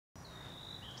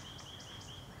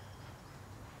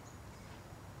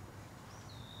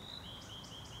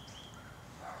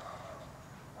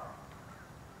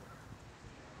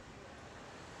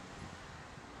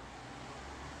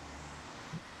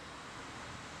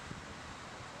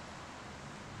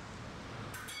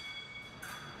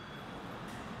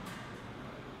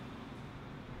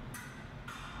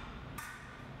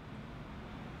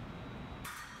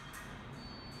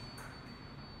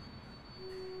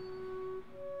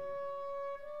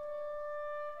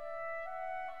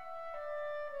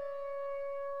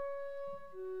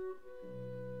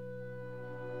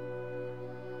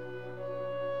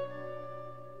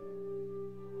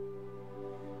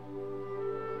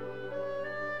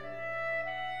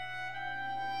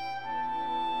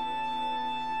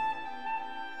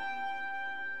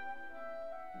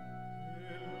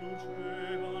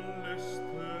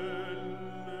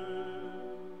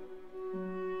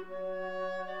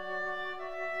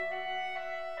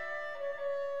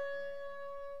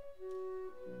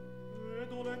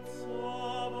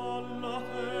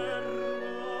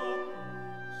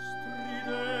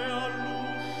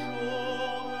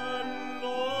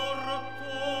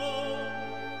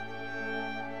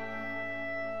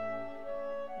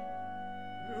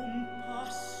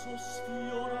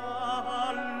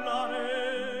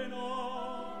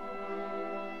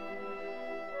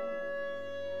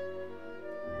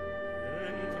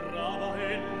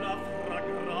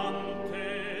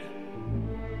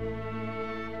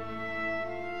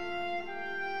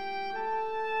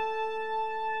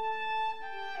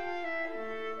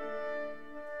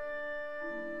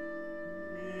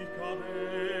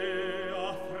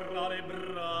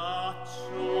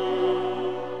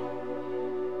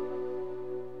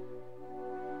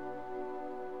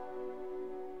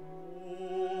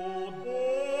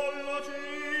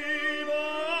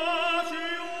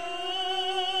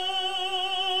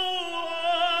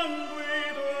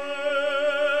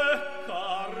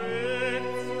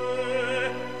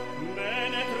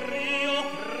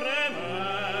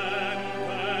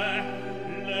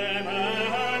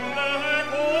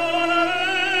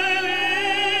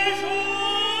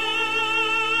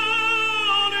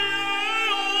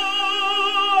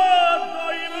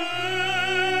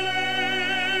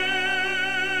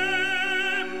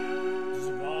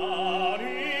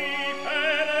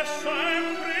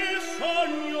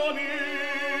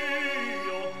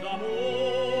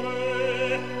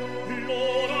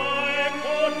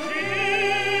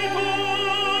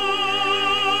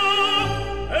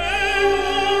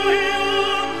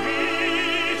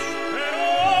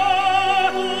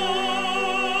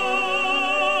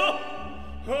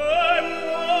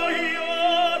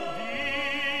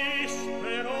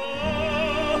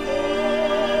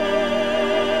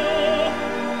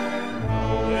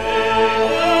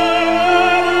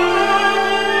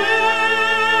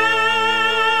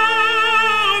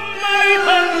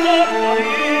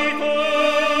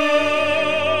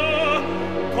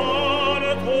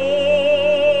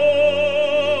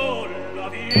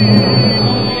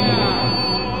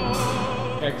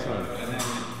Excellent.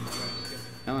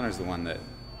 Eleanor's the one that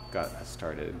got us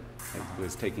started. It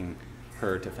was taking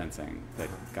her to fencing that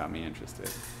got me interested.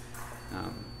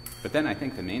 But then I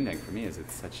think the main thing for me is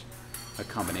it's such a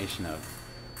combination of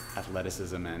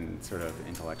athleticism and sort of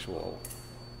intellectual.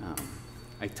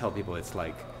 I tell people it's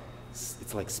like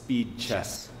speed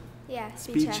chess. Yeah,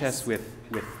 speed chess with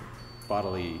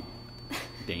bodily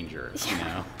danger. You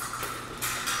know,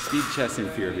 speed chess in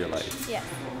fear of your life. Yeah.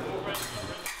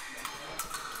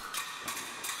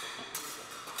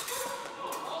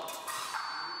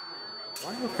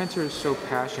 Why are fencers so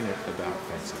passionate about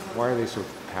fencing? Why are they so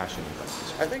passionate about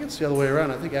this? I think it's the other way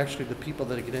around. I think actually the people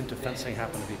that get into fencing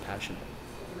happen to be passionate.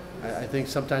 I think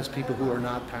sometimes people who are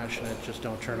not passionate just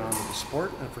don't turn on to the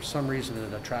sport, and for some reason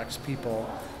it attracts people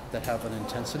that have an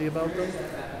intensity about them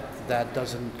that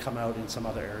doesn't come out in some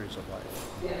other areas of life.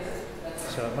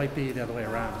 So it might be the other way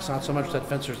around. It's not so much that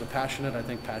fencers are passionate, I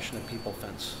think passionate people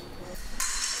fence.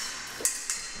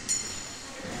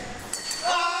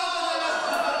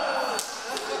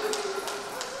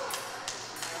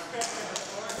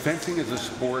 Fencing is a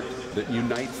sport that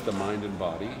unites the mind and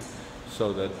body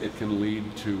so that it can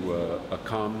lead to a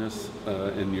calmness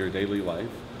in your daily life.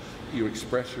 You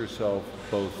express yourself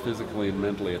both physically and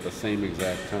mentally at the same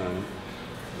exact time.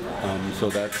 So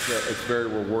that's it's very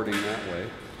rewarding that way.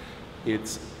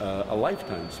 It's a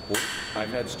lifetime sport.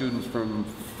 I've had students from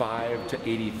 5 to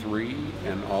 83,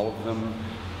 and all of them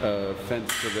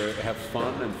have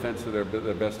fun and fence to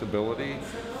their best ability.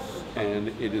 And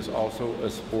it is also a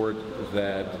sport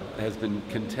that has been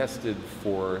contested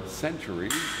for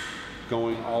centuries,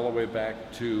 going all the way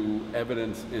back to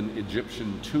evidence in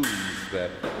Egyptian tombs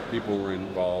that people were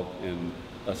involved in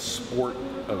a sport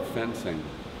of fencing.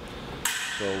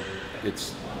 So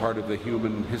it's part of the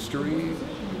human history,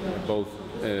 both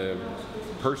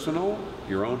personal,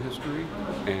 your own history,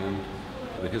 and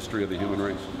the history of the human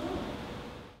race.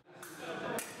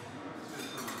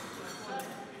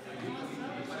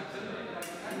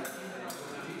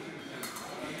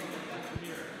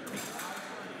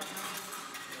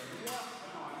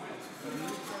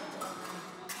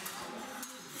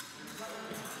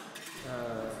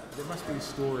 There must be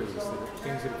stories,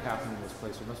 things that have happened in this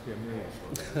place. There must be a million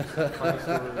stories. Funny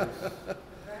stories.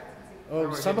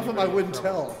 Oh, some of them I wouldn't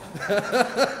tell.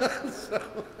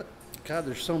 God,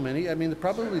 there's so many. I mean,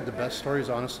 probably the best stories,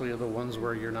 honestly, are the ones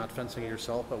where you're not fencing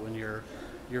yourself, but when you're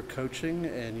coaching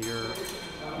and you're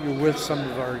with some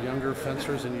of our younger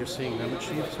fencers and you're seeing them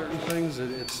achieve certain things.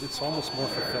 It's almost more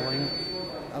fulfilling.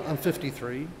 I'm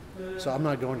 53, so I'm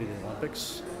not going to the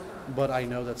Olympics, but I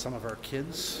know that some of our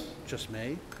kids just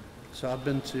may. So I've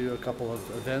been to a couple of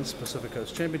events, Pacific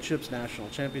Coast Championships, National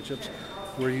Championships,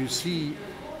 where you see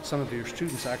some of your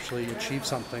students actually achieve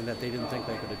something that they didn't think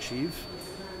they could achieve.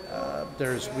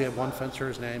 We have one fencer,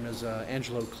 his name is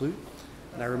Angelo Clute,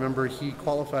 and I remember he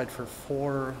qualified for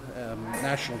 4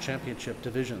 national championship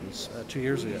divisions 2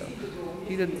 years ago.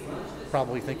 He didn't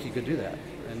probably think he could do that,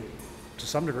 and to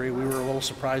some degree we were a little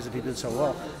surprised that he did so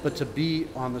well, but to be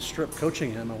on the strip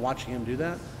coaching him and watching him do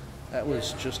that, that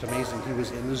was just amazing. He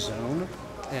was in the zone,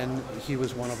 and he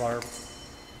was one of our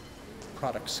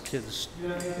products, kids,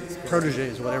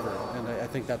 proteges, whatever, and I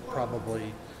think that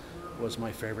probably was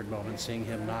my favorite moment, seeing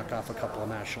him knock off a couple of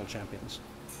national champions.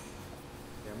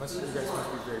 Yeah, you guys must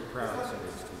be very proud of some of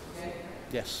these students.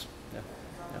 Yes. Yeah.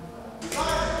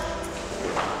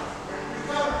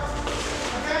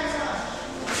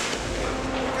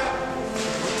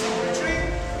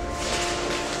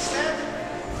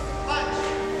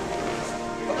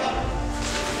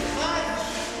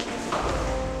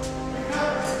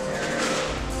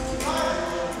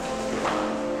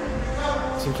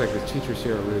 It seems like the teachers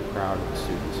here are really proud of the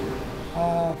students here.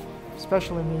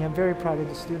 Especially me, I'm very proud of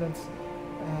the students,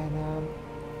 and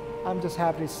I'm just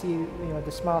happy to see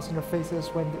the smiles on their faces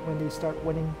when they start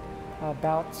winning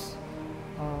bouts.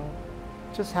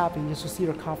 Just happy just to see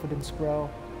their confidence grow.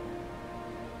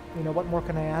 What more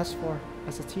can I ask for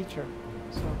as a teacher?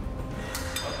 So.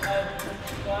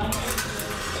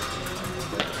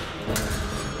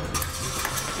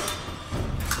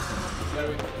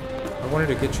 I wanted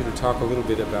to get you to talk a little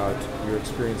bit about your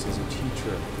experience as a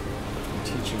teacher and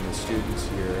teaching the students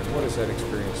here, and what is that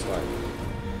experience like?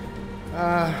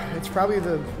 It's probably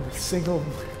the single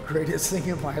greatest thing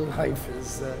in my life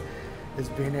is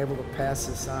being able to pass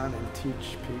this on and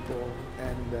teach people,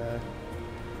 and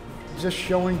just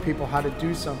showing people how to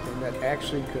do something that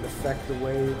actually could affect the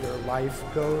way their life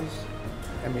goes.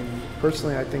 I mean,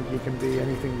 personally, I think you can be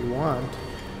anything you want,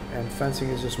 and fencing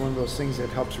is just one of those things that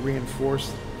helps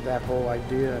reinforce that whole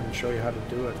idea and show you how to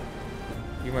do it.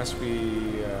 You must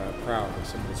be proud of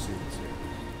some of the students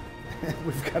here.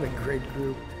 We've got a great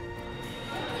group.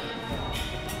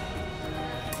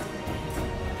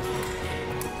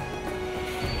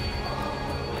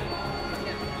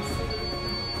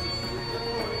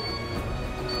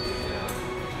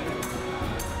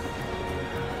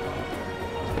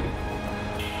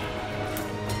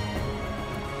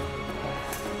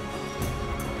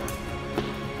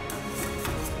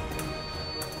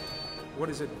 What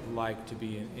is it like to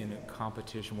be in a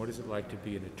competition? What is it like to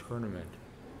be in a tournament?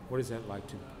 What is that like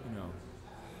to,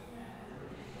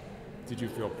 did you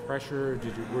feel pressure?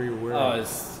 Were you aware of it?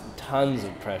 It's tons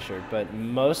of pressure, but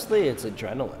mostly it's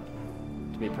adrenaline,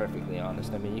 to be perfectly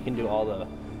honest. I mean, you can do all the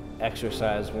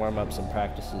exercise, warm-ups, and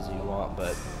practices you want,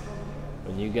 but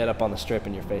when you get up on the strip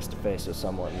and you're face-to-face with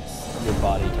someone, your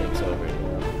body takes over,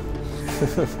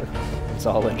 It's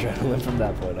all adrenaline from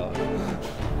that point on.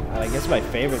 I guess my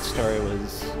favorite story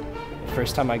was the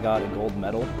first time I got a gold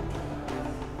medal.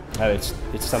 It's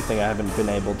something I haven't been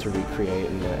able to recreate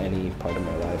in any part of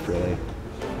my life, really.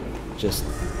 Just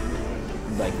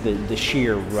like the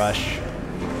sheer rush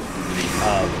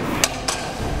of,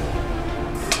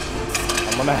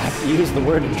 I'm gonna have to use the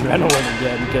word adrenaline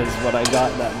again, because when I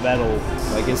got that medal,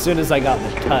 like as soon as I got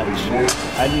the touch,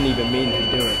 I didn't even mean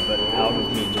to do it, but out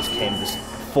of me just came this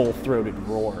full-throated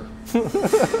roar.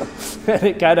 And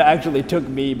it kind of actually took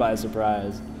me by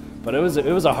surprise. But it was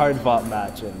a hard-fought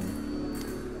match, and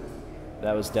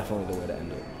that was definitely the way to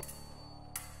end it.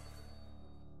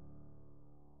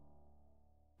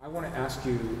 I want to ask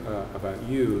you about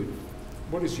you.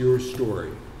 What is your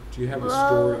story? Do you have a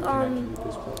story connected with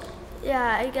this book?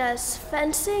 Yeah, I guess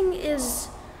fencing is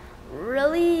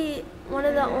really one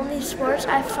of the only sports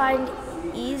I find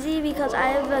easy because I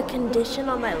have a condition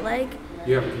on my leg.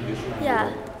 You have a condition on your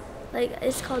leg? Like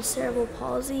it's called cerebral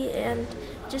palsy, and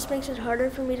it just makes it harder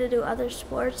for me to do other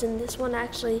sports, and this one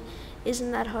actually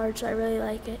isn't that hard, so I really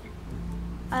like it.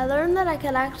 I learned that I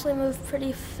can actually move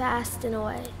pretty fast in a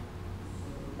way.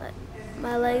 Like,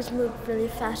 my legs move really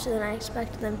faster than I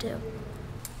expected them to.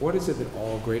 What is it that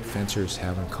all great fencers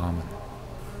have in common?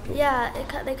 Yeah,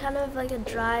 they kind of have like a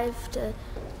drive to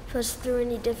push through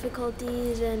any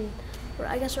difficulties, and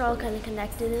I guess we're all kind of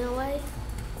connected in a way.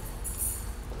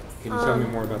 Can you tell me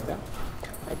more about that?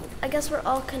 I guess we're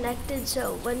all connected,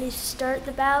 so when we start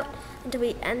the bout until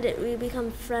we end it, we become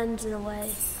friends in a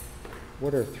way.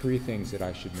 What are 3 things that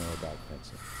I should know about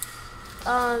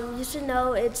fencing? You should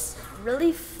know it's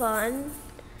really fun.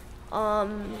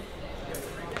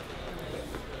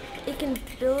 It can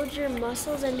build your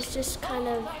muscles, and it's just kind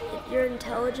of, your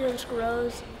intelligence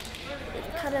grows.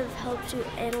 It kind of helps you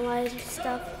analyze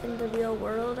stuff in the real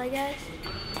world, I guess.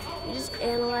 You just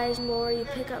analyze more, you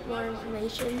pick up more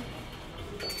information.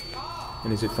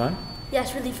 And is it fun? Yeah,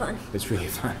 it's really fun. It's really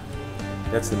fun.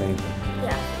 That's the main thing.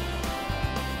 Yeah.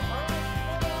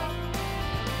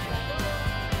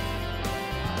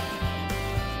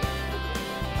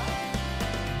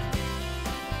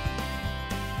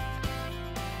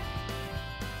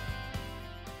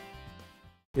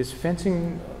 Is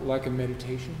fencing like a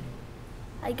meditation?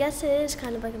 I guess it is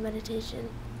kind of like a meditation.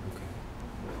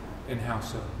 Okay. And how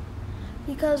so?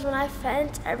 Because when I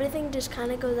fence, everything just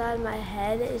kind of goes out of my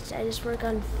head. I just work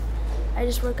on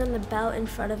the bout in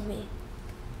front of me.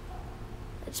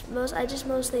 I just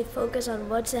mostly focus on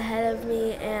what's ahead of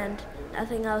me and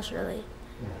nothing else really.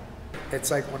 It's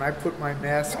like when I put my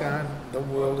mask on, the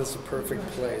world is a perfect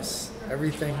place.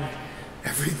 Everything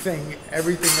around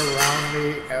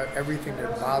me, everything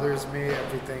that bothers me,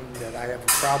 everything that I have a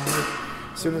problem with,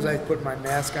 as soon as I put my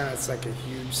mask on, it's like a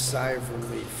huge sigh of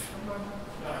relief.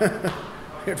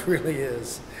 It really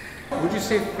is. Would you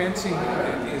say fencing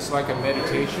is like a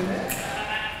meditation?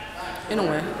 In a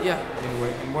way, yeah. In a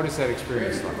way. And what is that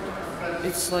experience like?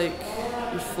 It's like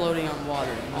you're floating on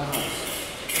water almost.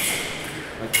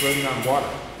 Like floating on water?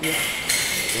 Yeah.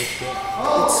 That's good.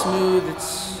 It's smooth,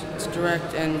 it's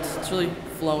direct, and it's really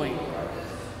flowing.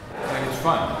 And it's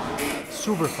fun.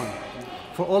 Super fun.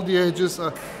 For all the ages,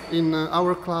 in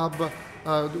our club,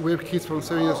 we have kids from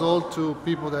 7 years old to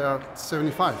people that are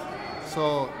 75.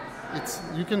 So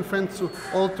you can fence to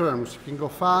all terms. You can go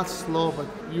fast, slow, but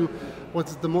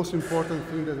what's the most important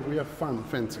thing that we have fun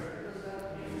fencing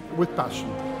with passion.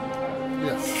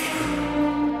 Yes.